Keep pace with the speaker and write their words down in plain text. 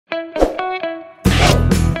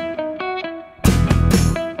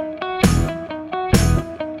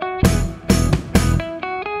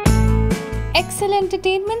Directorial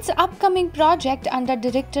Entertainment's upcoming project under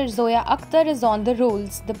director Zoya Akhtar is on the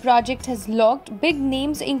rolls. The project has logged big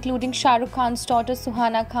names including Shah Rukh Khan's daughter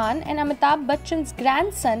Suhana Khan and Amitabh Bachchan's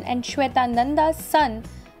grandson and Zoya Nanda's son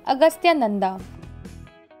Agastya Nanda.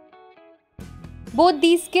 Both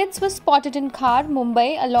these kids were spotted in Khar,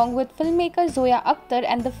 Mumbai along with filmmaker Zoya Akhtar,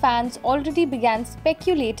 and the fans already began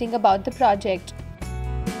speculating about the project.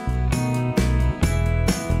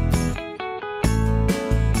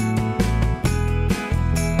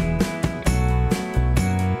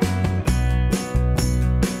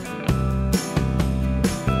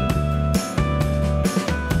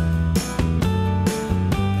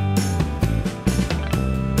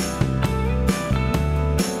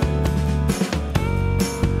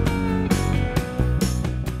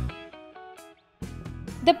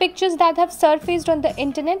 The pictures that have surfaced on the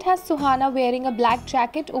internet has Suhana wearing a black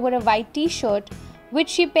jacket over a white t-shirt, which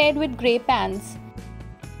she paired with grey pants.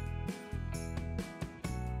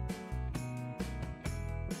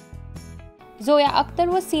 Zoya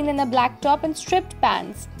Akhtar was seen in a black top and stripped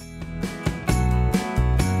pants.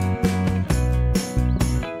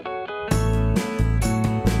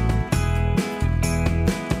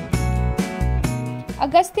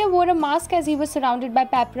 Agastya wore a mask as he was surrounded by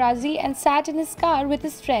paparazzi and sat in his car with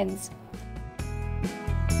his friends.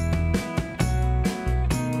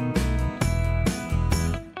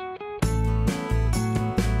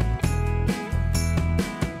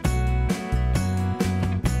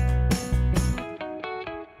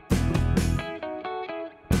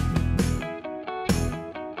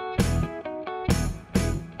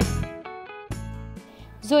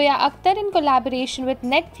 Zoya Akhtar, in collaboration with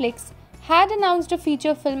Netflix, had announced a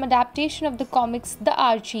feature film adaptation of the comics The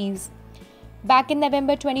Archies. Back in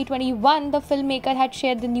November 2021, the filmmaker had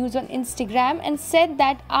shared the news on Instagram and said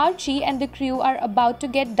that Archie and the crew are about to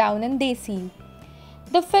get down and desi.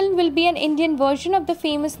 The film will be an Indian version of the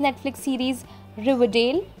famous Netflix series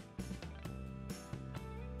Riverdale.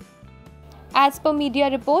 As per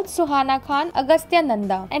media reports, Suhana Khan, Agastya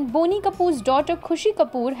Nanda and Bonnie Kapoor's daughter Khushi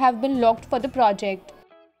Kapoor have been locked for the project.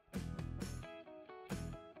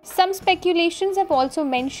 Some speculations have also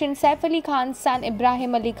mentioned Saif Ali Khan's son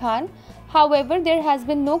Ibrahim Ali Khan. However, there has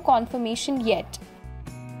been no confirmation yet.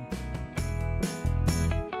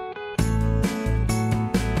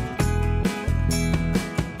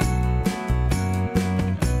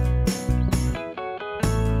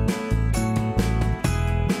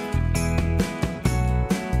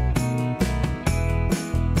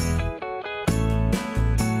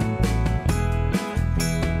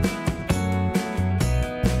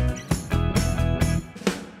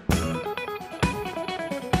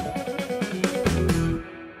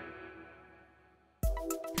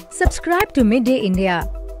 Subscribe to Midday India.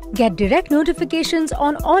 Get direct notifications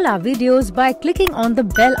on all our videos by clicking on the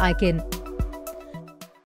bell icon.